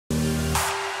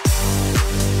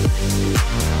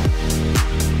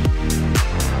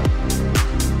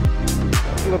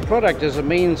Well, the product is a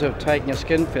means of taking a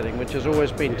skin fitting, which has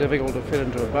always been difficult to fit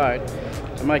into a boat,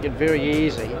 to make it very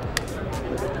easy.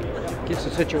 It gets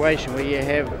a situation where you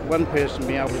have one person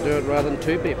being able to do it rather than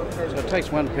two people. So it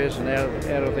takes one person out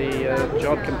of the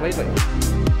job completely.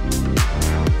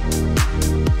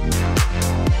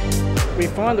 We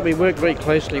find that we work very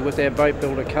closely with our boat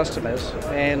builder customers,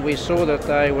 and we saw that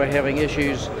they were having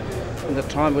issues in the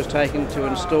time it was taken to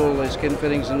install the skin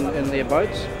fittings in their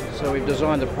boats. So we've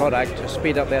designed a product to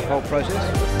speed up that whole process.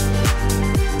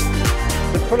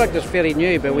 The product is fairly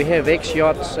new, but we have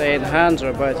X-Yachts and Hansa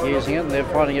are both using it, and they're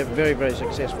finding it very, very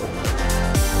successful.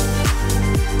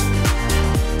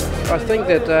 I think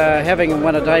that having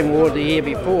won a Dame Award the year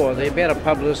before, the better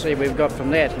publicity we've got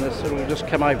from that, and it will just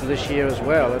come over this year as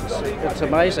well. It's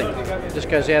amazing. It just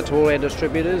goes out to all our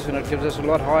distributors, and it gives us a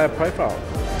lot higher profile.